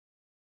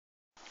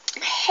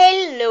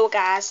Hello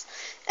guys,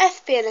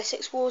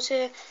 FBLS6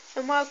 Water,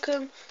 and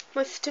welcome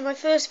to my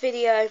first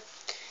video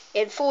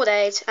in 4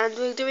 days, and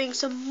we're doing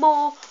some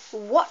more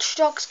Watch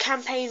Dogs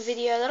campaign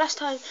video. The last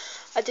time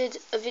I did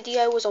a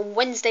video was on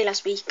Wednesday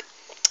last week.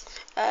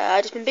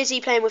 I just been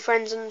busy playing with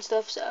friends and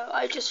stuff, so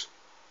I just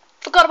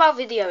forgot about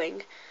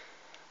videoing.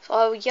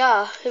 So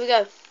yeah, here we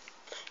go.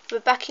 We're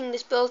backing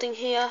this building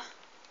here,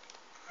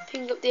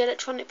 picking up the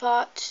electronic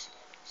parts,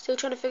 still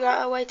trying to figure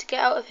out a way to get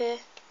out of here.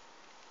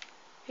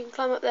 We can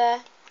climb up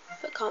there,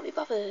 but can't be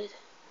bothered.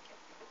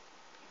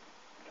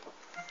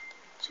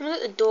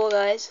 Someone's at the door,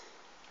 guys.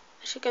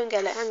 I should go and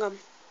get it. Hang on.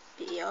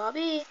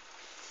 BRB.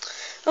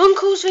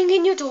 Uncle's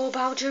ringing your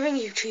doorbell during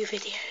YouTube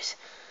videos.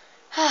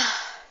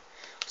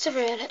 What's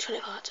every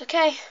electronic parts,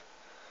 okay?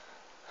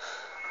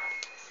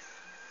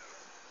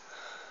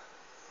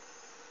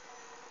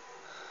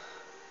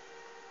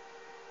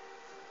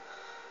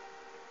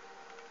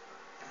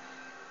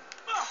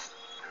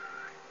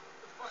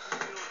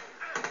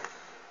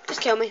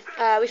 Just kill me.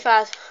 We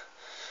failed.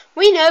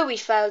 We know we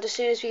failed as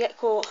soon as we get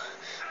caught.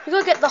 We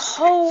gotta get the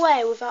whole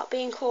way without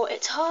being caught.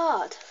 It's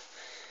hard.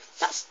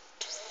 That's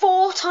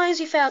 4 times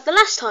we failed. The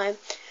last time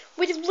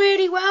we did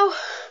really well.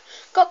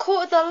 Got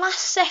caught at the last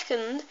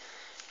second.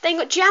 Then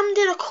got jammed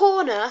in a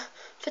corner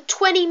for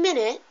 20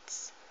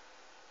 minutes.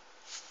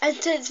 And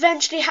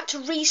eventually had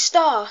to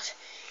restart.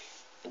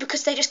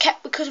 Because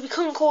we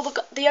couldn't call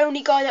the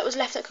only guy that was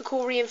left that could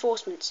call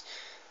reinforcements.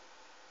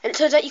 And it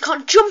turns out you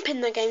can't jump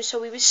in the game,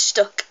 so we were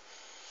stuck.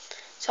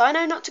 So I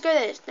know not to go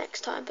there next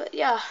time, but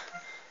yeah.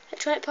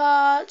 Electronic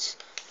parts,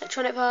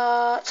 electronic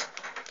parts,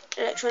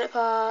 electronic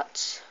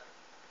parts.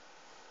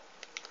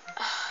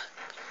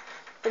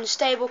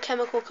 Unstable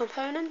chemical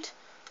component.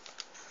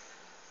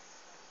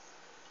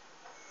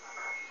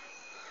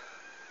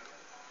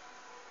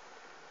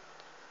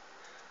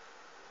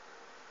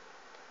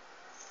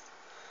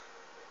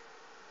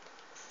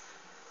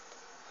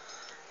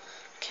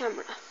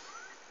 Camera.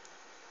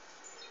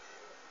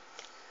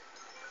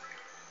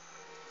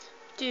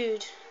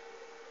 Dude.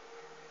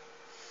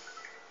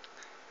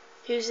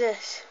 Who's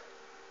this?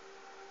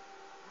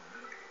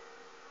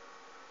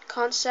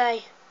 Can't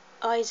say.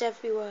 Eyes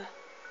everywhere.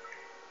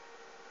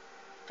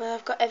 But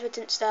I've got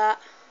evidence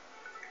that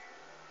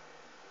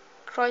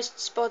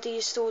Christ's body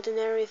is stored in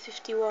Area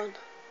 51.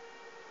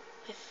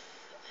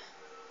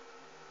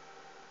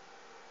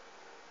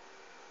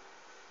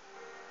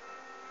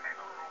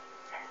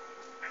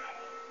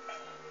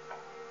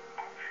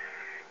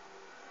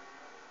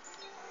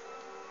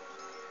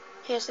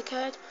 Here's the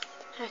code.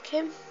 Hack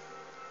him.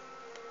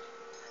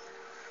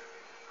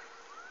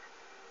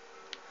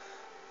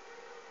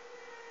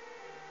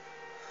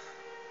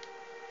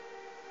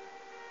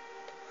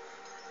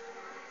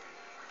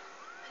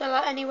 Is there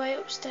like any way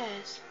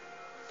upstairs?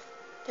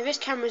 There is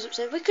cameras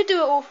upstairs. We could do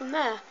it all from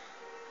there.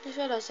 I just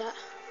realised that.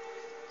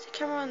 There's a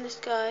camera on this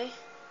guy.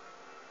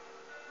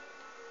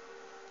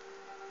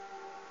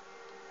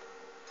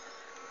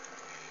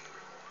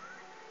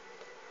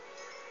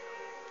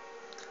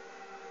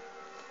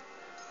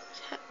 Let's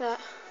hack that.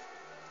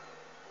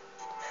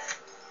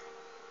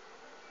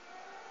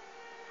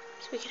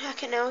 So we can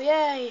hack it now.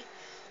 Yay!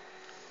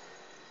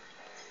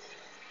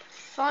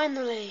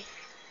 Finally.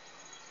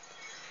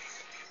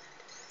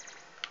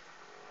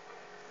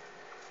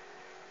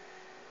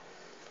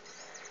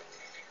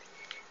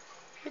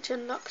 Which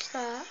unlocks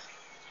that.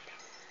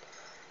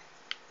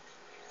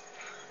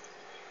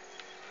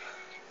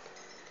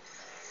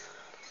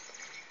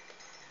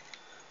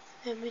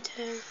 Then we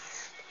turn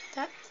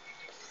that.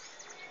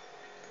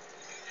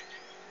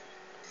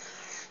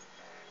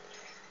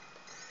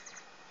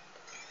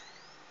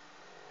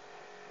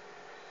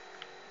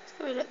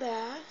 So we look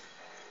there.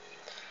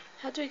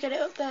 How do we get it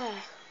up there?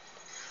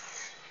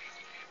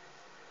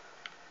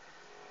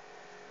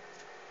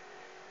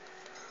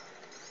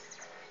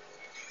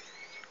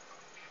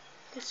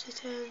 Let's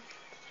return.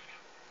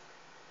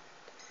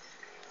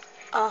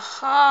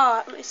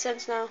 Aha! That makes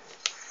sense now.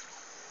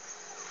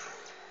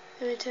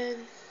 Then we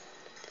turn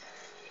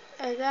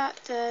that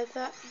there,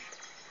 that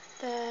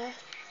there.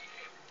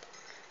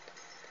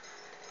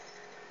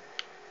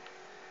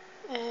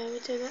 We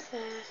turn that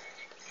there.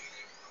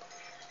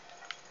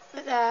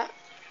 Like that.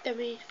 Then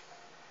we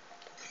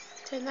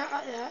turn that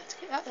like that to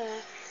get that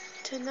there.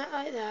 Turn that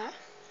like that.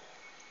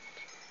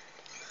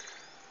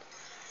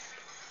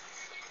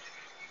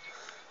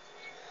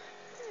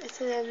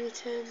 So then we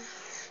turn.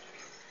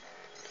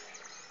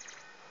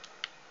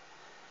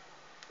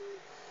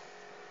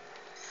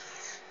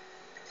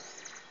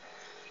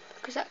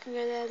 Because that can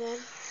go there then.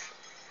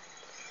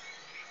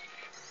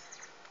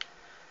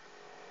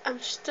 I'm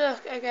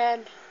stuck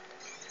again.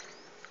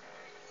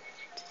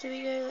 Do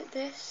we go like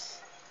this?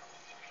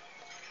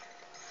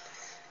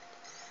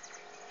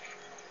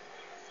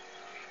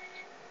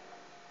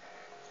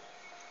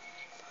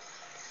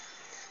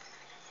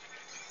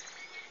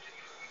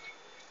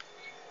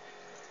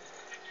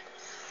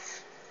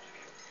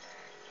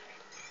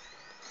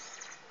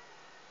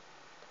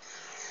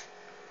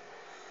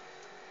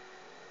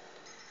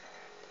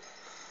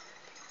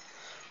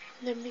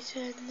 And then we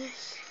turn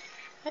this.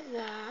 Like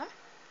that.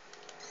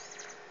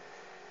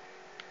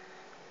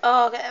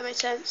 Oh, okay, that makes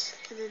sense.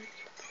 And then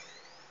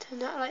turn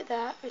that like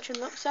that, which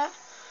unlocks that.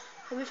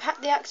 And we've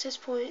hacked the access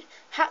point.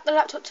 Hack the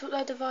laptop to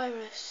upload the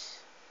virus.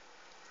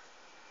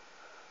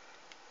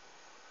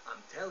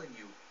 I'm telling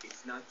you,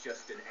 it's not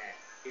just an ad.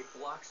 It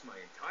blocks my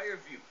entire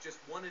view. Just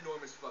one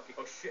enormous fucking...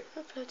 Oh shit.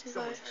 Upload the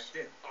Someone's virus. hacked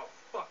in. Oh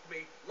fuck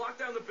me. Lock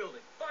down the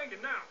building. Find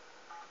him now.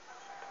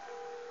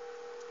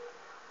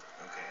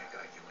 Okay, I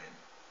got you in.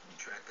 Can you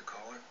track the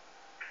caller?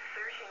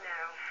 Searching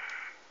now.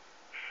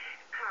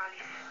 Carl,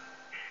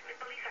 the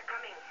police are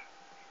coming.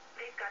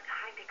 They've got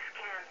high-tech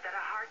scans that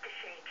are hard to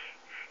shake.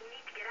 You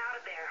need to get out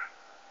of there.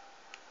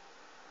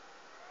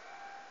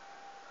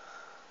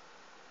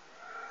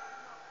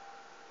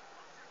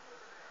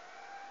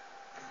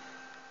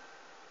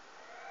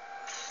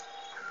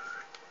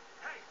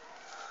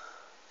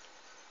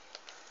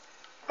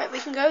 Right, we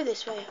can go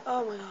this way.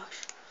 Oh my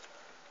gosh.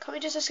 Can't we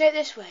just escape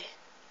this way?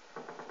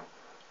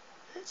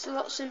 It's a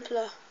lot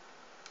simpler.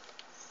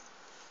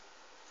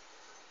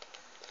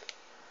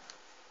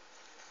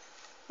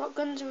 What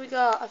guns have we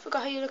got? I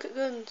forgot how you look at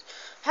guns.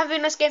 Haven't been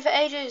in this game for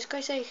ages,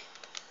 Christ's sake.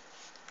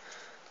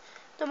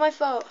 Not my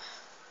fault.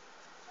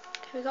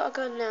 Okay, we got a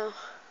gun now.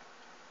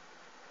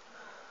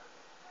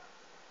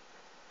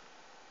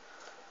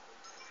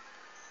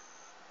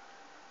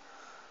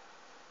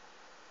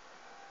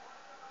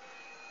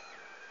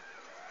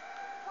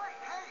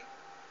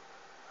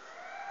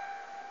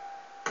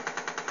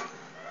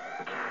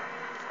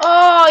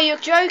 Oh, you're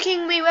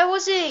joking me. Where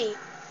was he?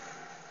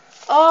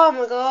 Oh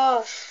my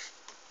gosh.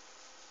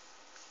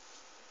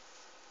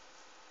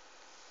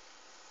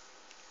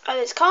 Oh,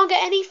 this can't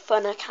get any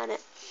funner, can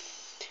it?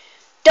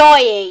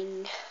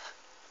 Dying.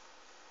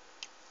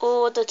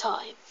 All the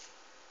time.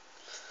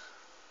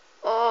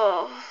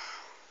 Oh.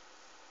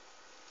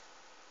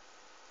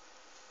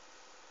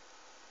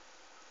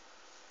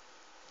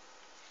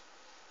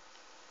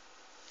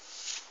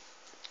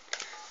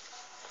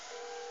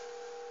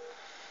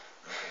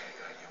 Okay, I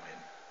got you in.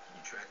 Can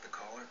you track the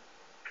caller?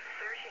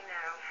 Searching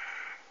now.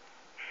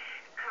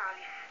 Carl,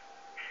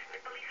 the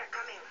police are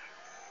coming.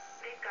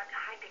 They've got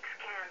high-tech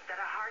scans that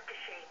are hard to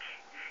shake.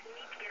 You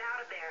need to get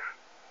out of there.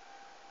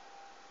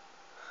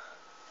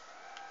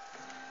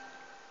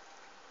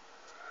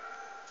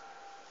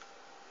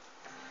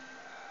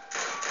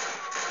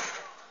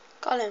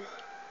 Got him.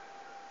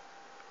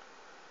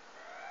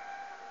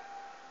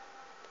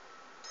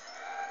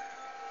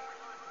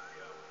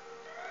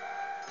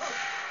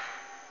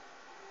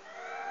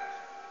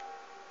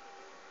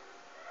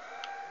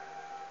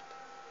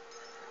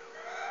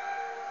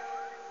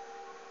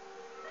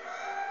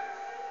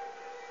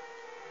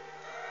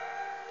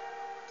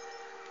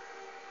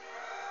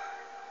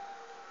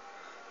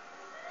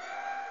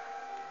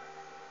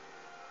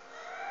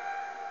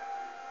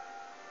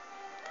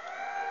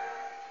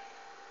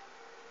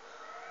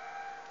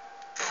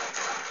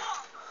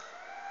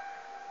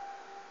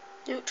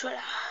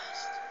 Neutralized.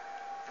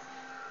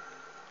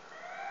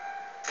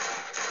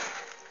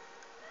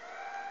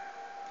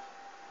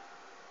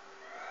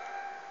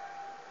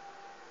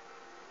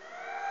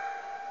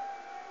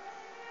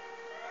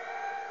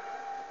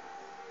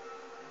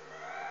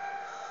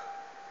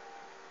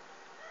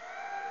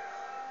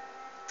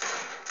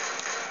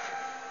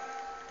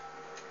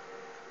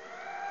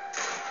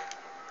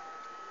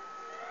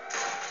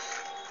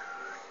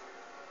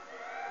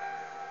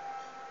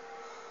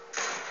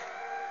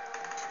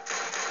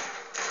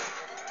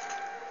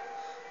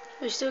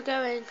 We're still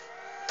going.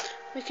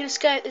 We can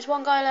escape. There's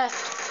one guy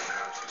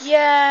left.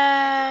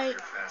 Yay!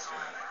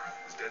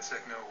 Does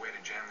DedSec know a way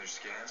to jam their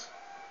scans?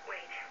 Wait,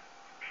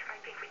 I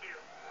think we do.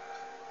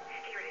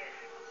 Here it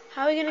is.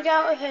 How are we going to get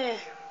out of here?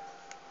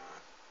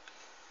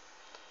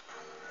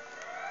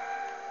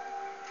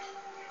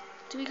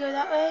 Do we go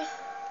that way?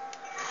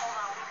 Hold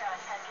on, we've got a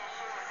tech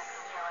issue with the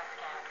PTOS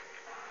scan.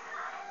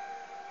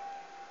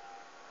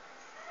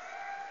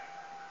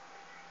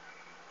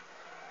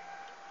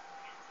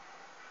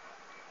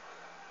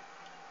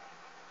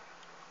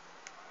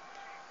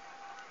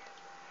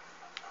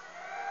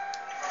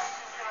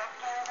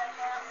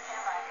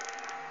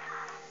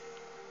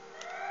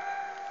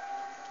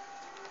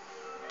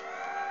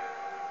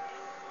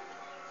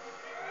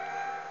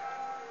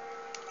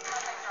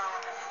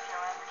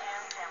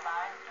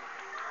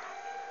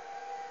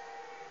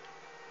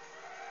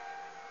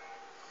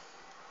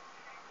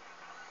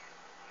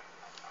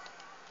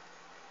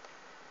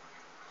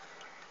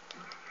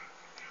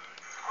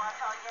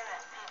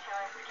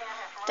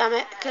 Damn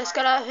it. Okay, let's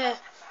get out of here.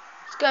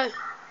 Let's go.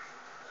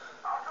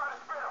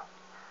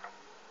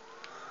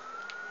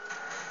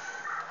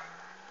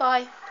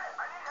 Bye.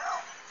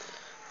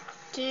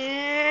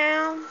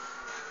 Damn.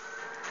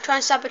 Try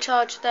and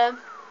sabotage them.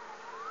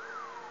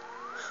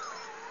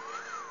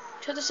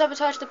 Try to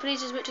sabotage the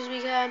police as much as we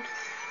can.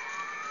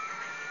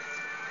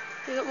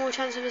 We got more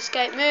chance of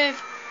escape.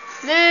 Move!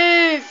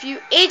 Move! You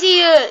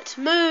idiot!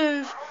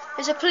 Move!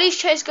 There's a police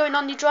chase going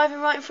on. You're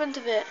driving right in front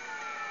of it.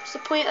 What's the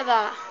point of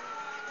that?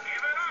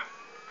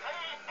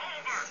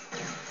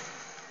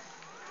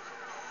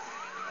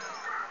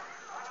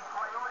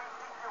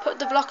 Put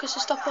the blockers to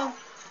stop them.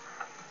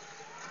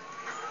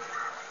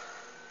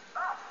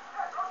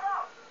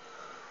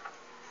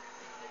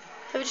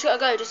 We just gotta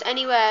go just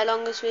anywhere, as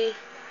long as we.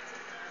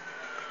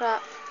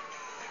 Crap.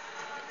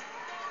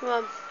 Come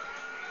on.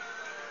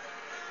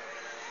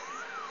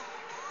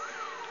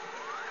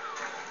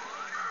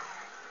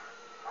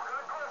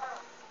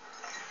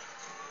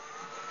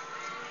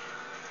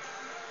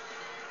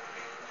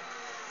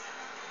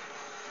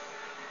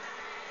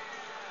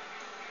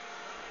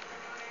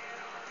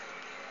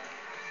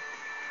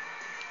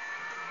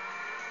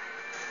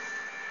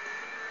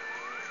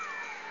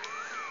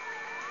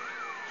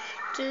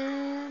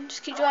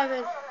 Just keep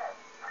driving.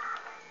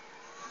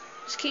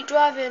 Just keep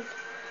driving.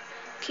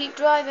 Keep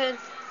driving.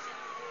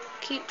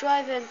 Keep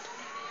driving.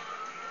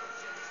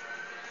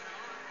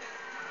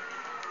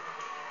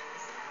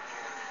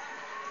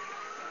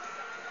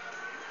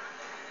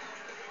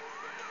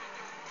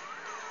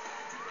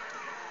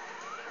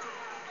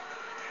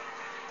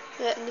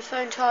 Letting the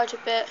phone charge a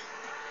bit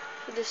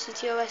with the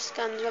CTOS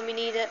scans when we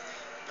need it.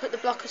 Put the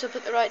blockers up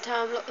at the right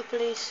time, lock the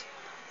police.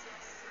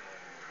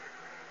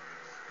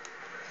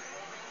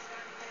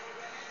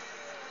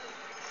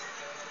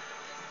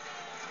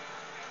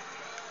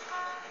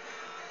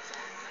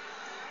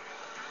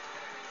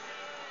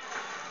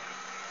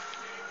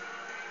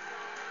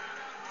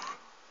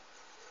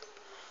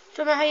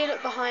 Don't know how you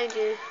look behind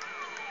you.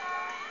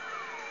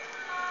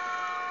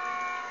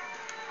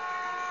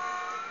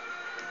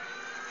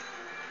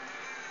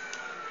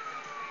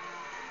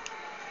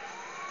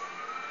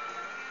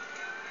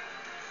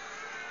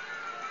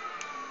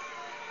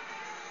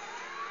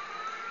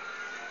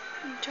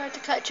 Try to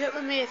catch up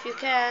with me if you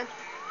can.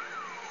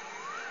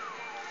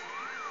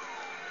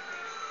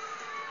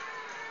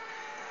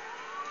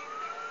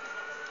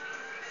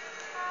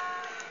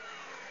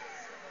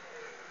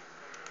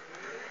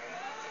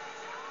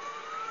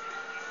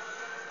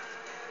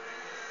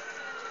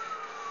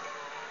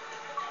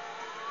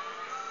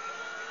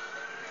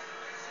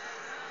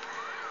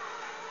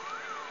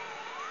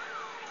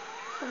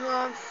 Come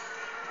on.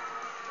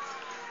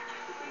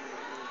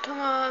 Come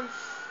on.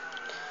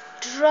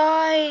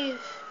 Drive.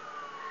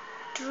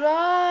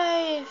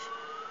 Drive.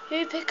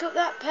 You pick up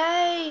that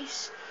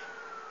pace.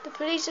 The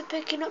police are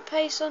picking up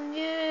pace on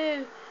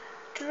you.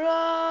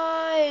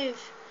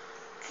 Drive.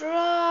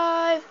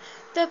 Drive.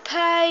 The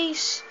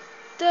pace.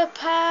 The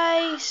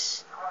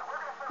pace.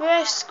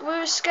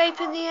 We're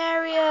escaping the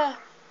area.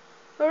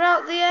 We're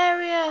out the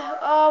area.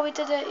 Oh, we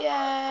did it.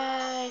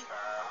 Yay.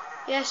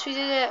 Yes, we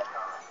did it.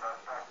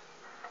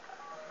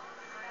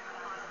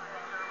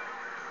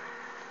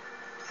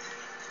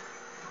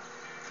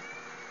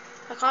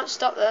 I can't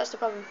stop there, that's the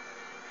problem.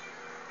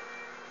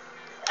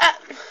 Ah.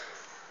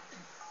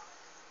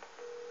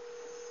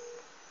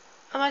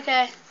 I'm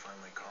okay. Did you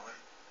finally call her?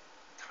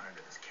 Tired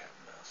of this cat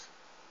and mouse.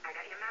 I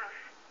got your mouse.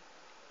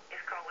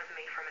 His call was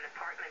made from an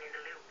apartment in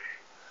the loop.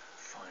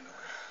 Finally.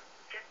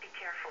 Just be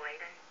careful,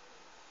 Aiden.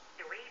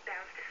 The way he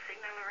bounced his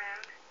signal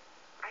around,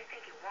 I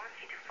think he wants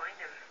you to find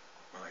him.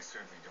 Well, I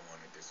certainly don't want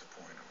to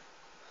disappoint him.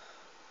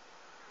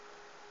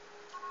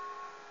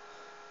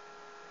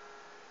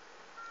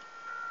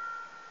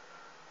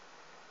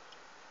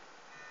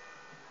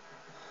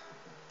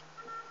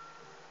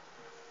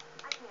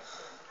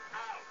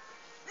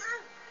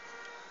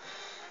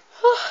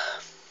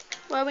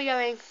 Where are we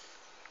going?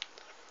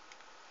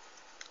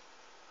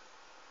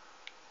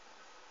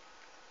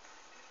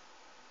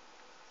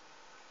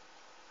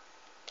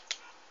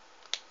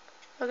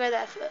 We'll go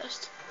there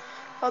first.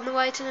 On the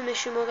way to the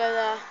mission, we'll go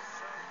there.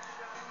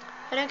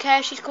 I don't care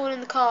if she's calling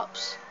the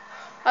cops.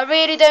 I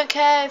really don't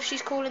care if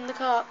she's calling the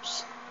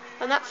cops.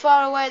 I'm that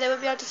far away, they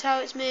won't be able to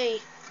tell it's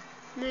me.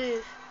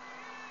 Move.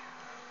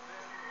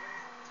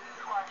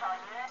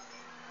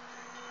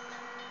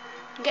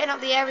 I'm getting up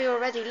the area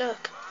already,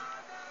 look.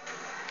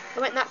 I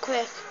went that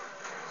quick.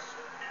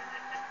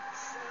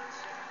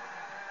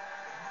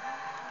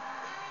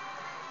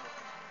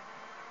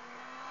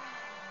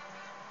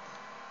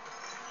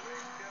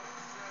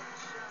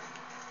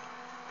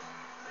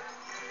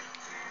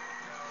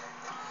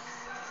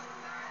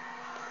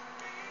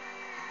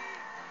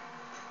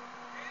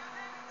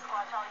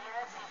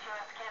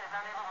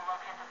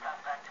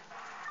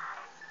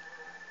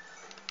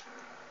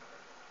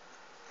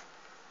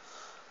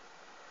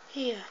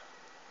 Here.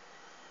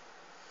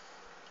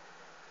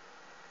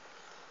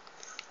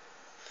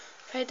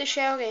 Play the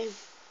shell game.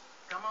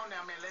 Come on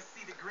now, man. Let's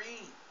see the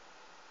green.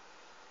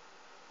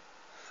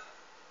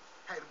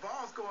 Hey, the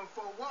ball's going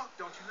for a walk.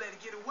 Don't you let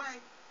it get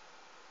away.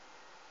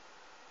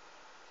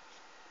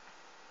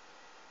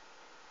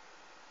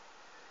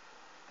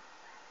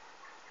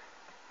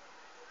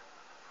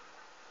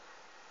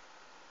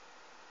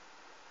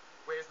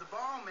 Where's the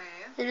ball,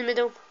 man? In the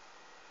middle.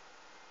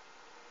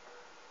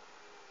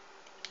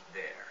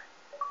 There.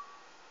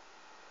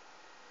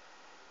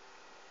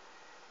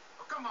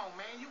 Oh, come on,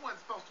 man. You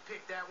wasn't supposed to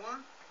pick that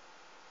one.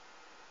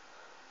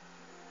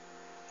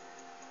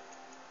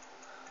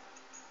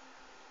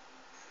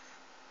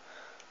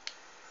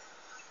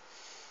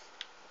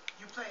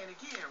 You playing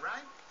again,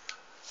 right?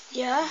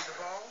 Yeah. See the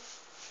ball?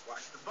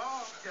 Watch the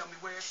ball. Tell me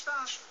where it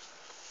stops.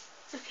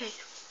 Okay.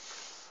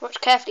 Watch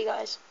carefully,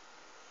 guys.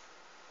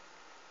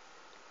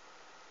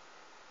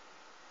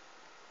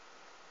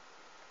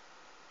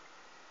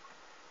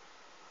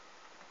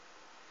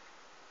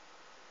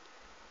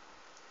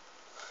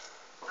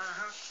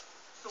 Uh-huh.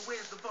 So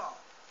where's the ball?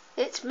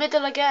 It's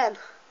middle again.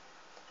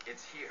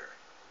 It's here.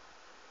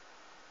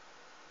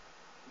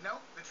 No,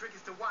 the trick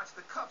is to watch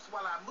the cups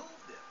while I move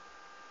them.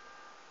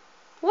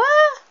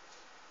 What?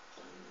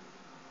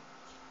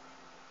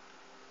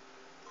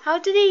 How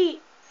did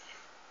he?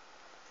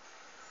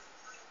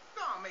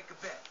 Go on, make a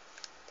bet.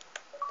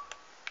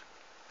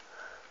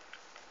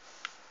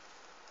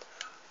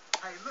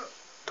 Hey, look,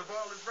 the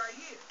ball is right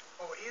here.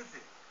 Or is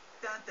it?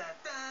 Dun, dun,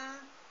 dun.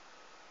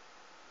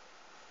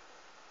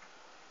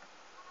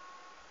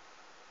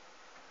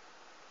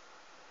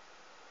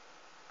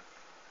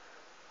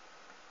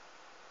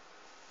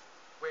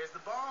 Where's the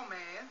ball,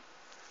 man?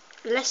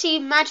 Unless he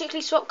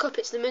magically swap cup,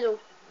 it's the middle.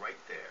 Right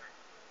there.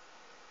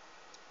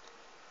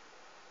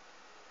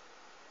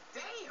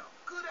 Damn,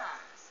 good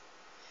eyes.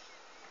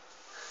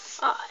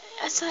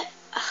 It's like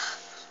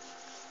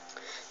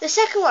the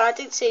second one I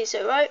didn't see.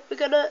 So right, we're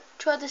gonna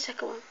try the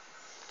second one.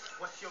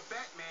 What's your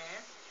bet,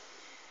 man?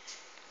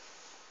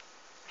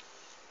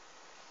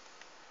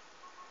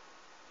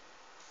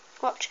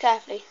 Watch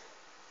carefully.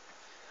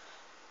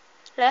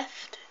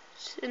 Left,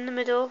 it's in the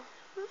middle,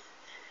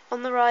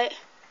 on the right,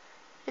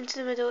 into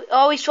the middle.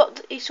 Oh, he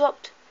swapped. He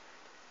swapped.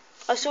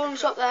 I saw him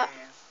swap that.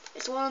 Man.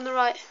 It's the one on the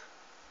right.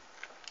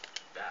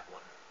 That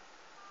one.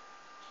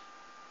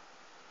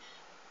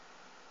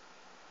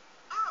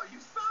 Oh, you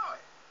saw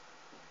it.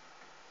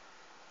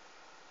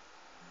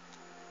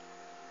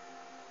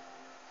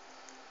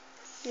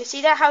 You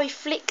see that? How he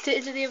flicked it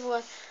into the other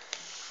one.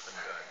 I'm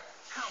done.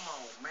 Come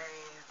on, man.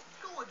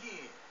 Go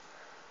again.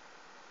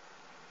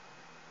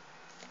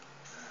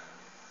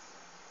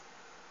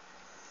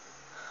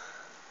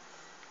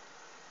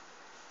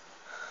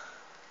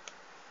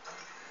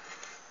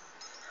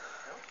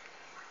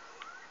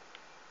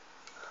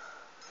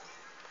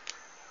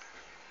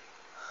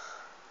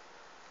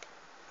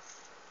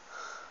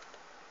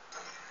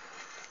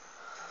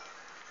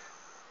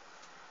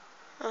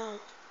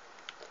 Oh,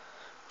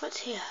 what's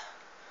here?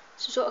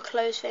 Some sort of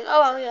clothes thing.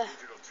 Oh, yeah.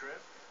 Digital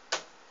trip.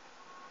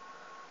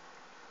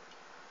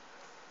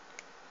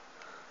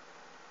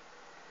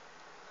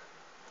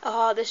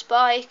 Oh, this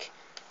bike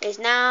is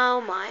now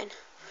mine.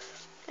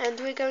 And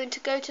we're going to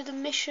go to the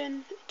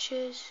mission, which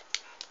is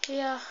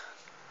here.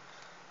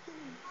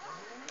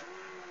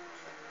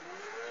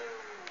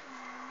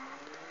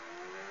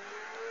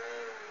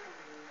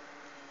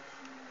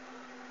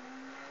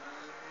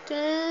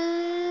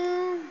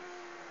 Dun.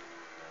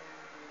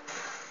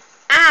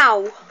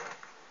 Ow!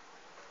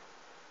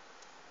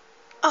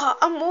 Oh,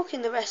 I'm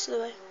walking the rest of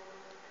the way.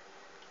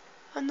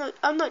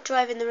 I'm not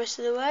driving the rest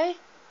of the way.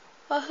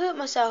 I'll hurt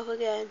myself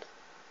again.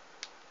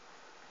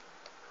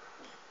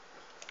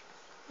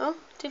 Oh,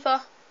 too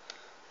far.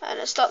 And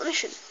let's start the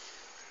mission.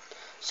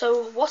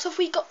 So, what have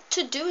we got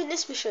to do in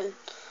this mission?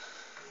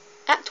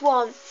 Act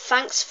 1,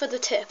 thanks for the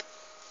tip.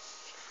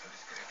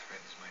 This guy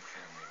threatens my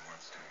family and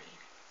wants to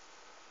meet.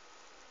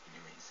 He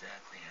knew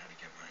exactly how to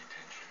get my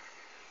attention.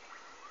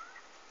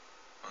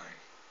 Fine,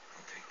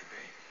 I'll take the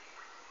bait.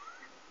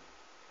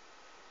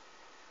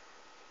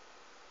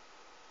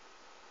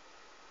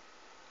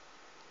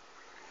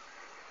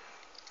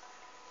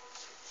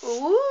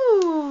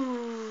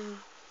 Ooh.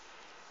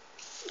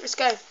 Let's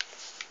go.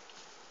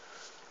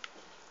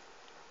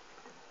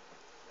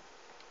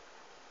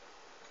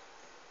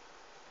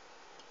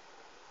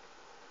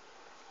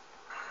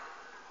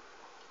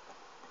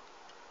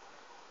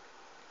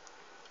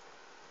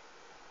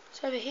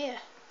 It's over here.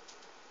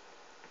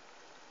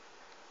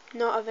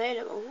 Not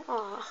available.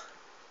 Ah.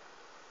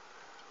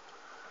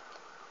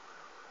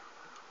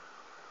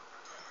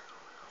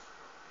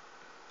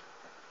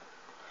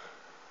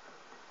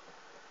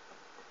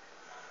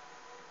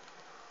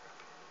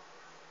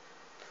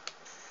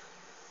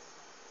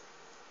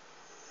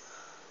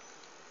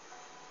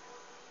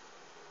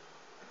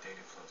 The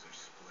data flows are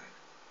split.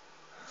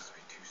 There must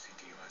be 2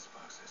 CTOS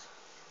boxes.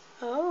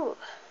 Oh.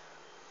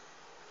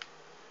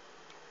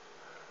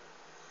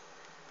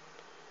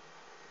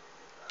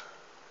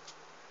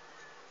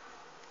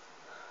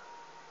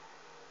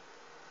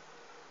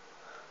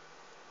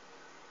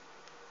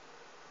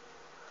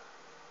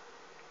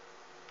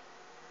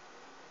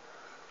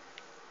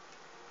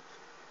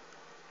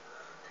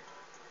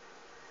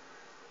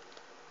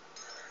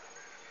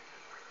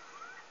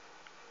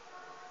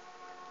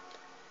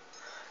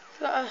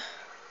 Gotta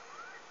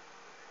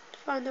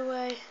find a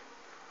way.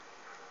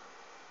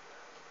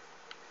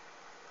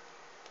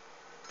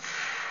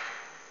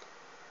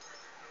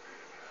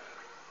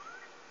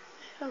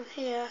 From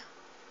here.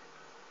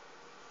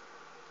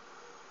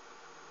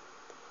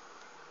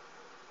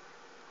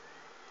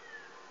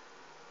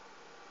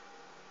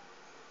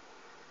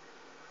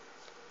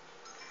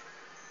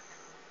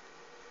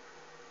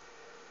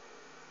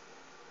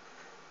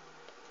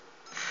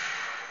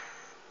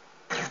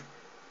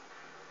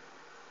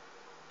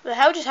 The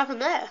hell just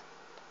happened there?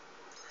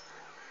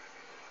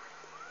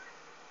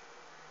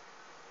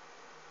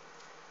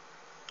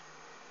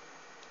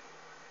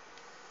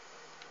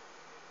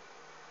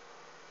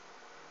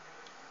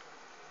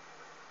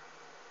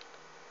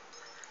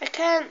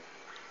 can't.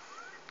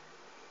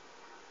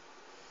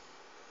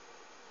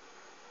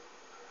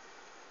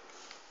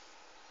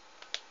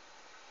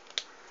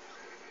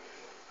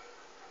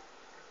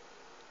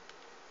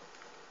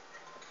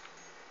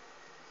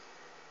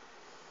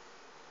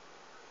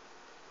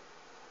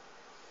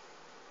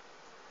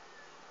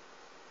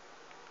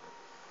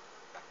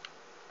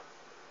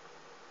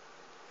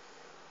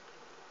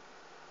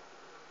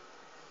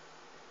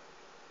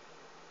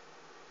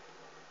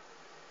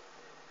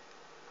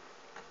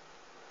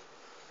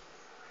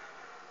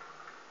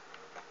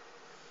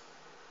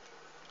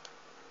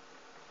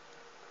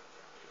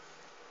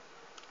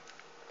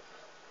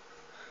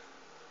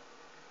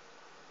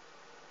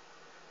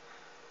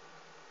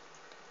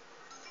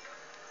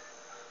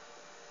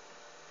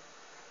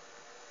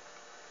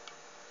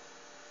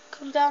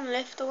 Come down,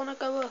 lift. I want to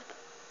go up.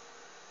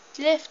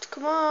 Lift,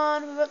 come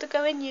on. We're about to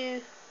go in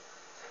you.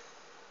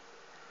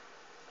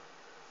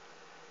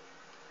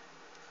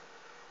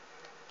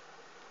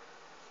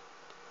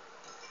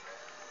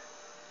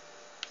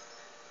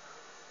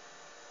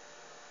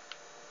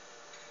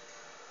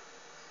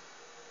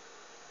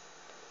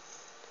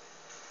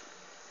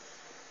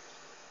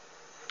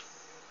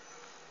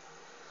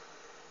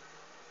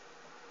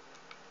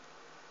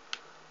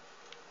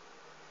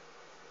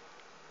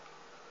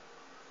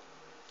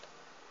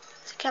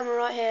 There's a camera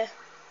right here.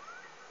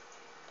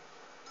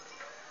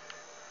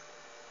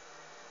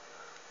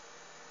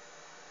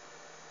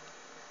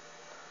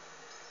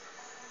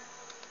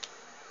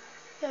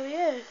 There we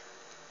go.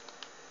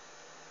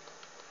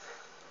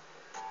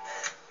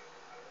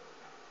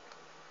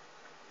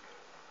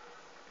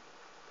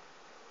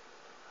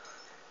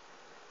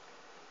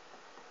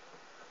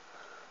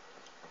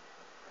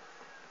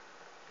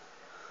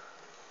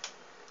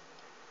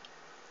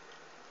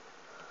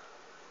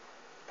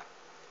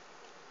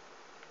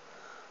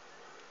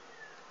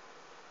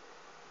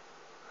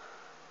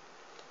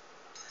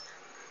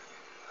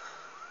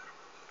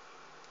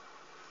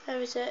 There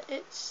is it.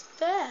 It's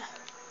there.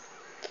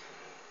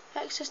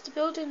 Access the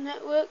building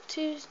network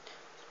to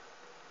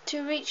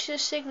reach the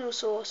signal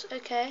source.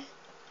 Okay.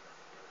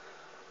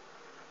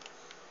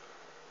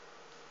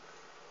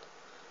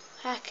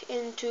 Hack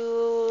into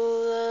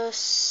the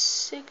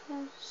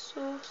signal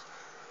source.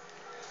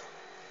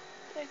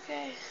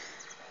 Okay.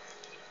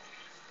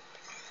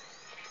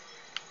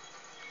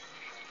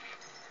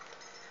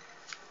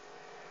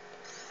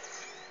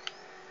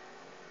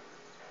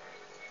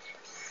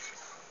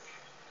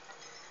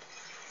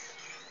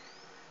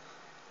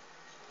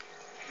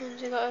 And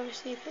we gotta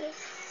receive it.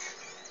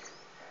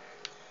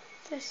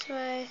 This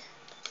way.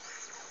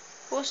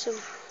 Awesome.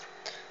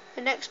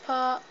 The next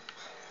part.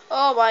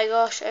 Oh my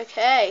gosh,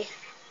 okay.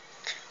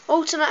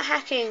 Ultimate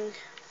hacking.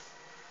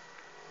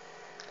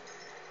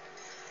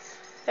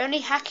 If only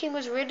hacking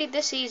was really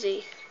this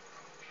easy.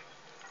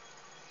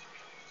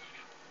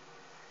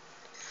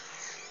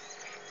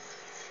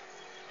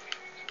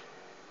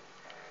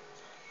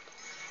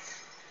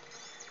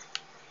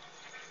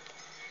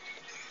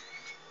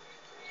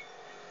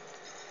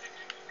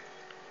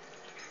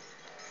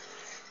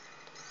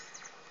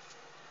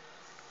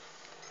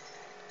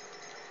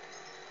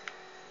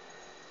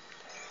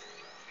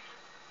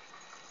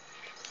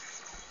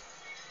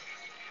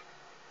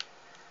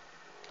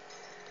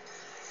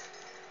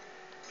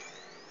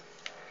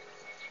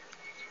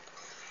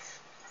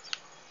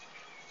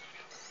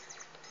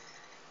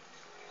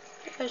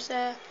 Goes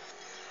there,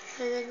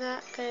 and then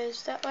that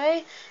goes that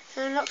way,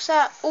 and unlocks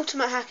that.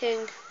 Ultimate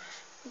hacking.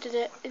 Did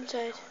it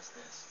inside.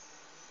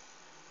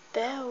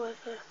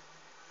 Bellwether.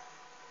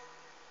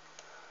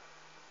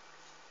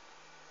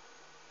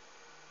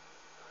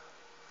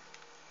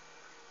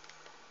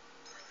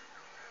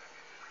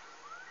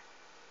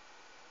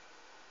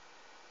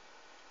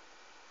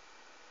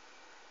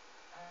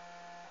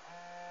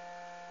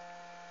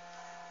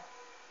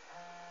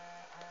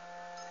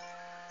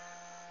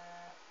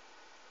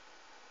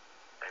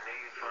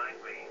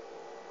 Find me.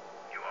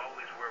 You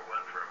always were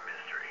one for a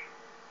mystery.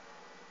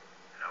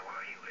 How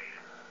are you,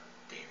 Aiden?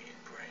 Damien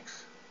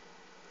Branks.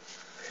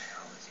 What the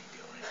hell is he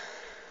doing?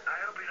 I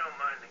hope you don't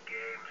mind the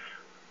games.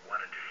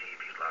 Wanted to see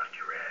if you'd lost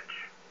your edge.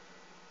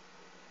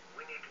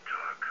 We need to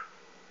talk.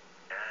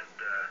 And,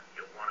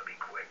 you'll want to be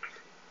quick.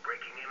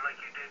 Breaking in like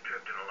you did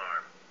tripped an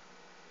alarm.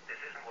 This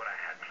isn't what I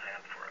had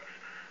planned for us.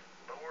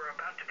 But we're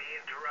about to be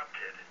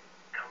interrupted.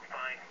 Come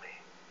find me.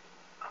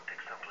 I'll pick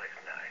someplace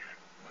nice.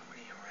 Why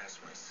would he harass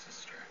my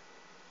sister?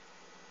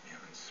 We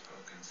haven't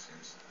spoken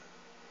since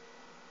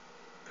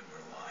the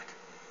Merlot.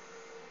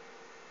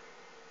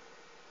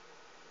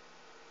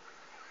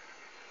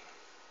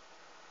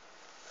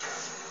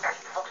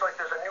 Looks like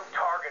there's a new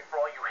target for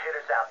all you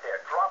hitters out there.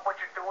 Drop what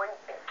you're doing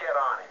and get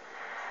on it.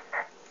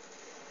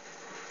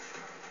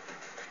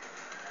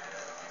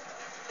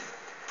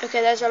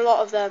 Okay, there's a lot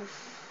of them.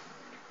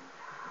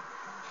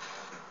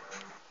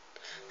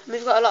 And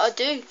we've got a lot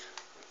to do.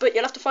 But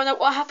you'll have to find out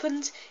what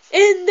happens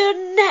in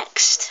the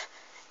next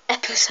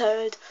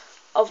episode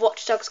of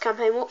Watch Dogs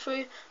Campaign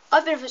Walkthrough.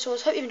 I've been Rufus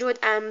Wars, hope you've enjoyed,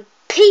 and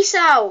peace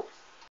out!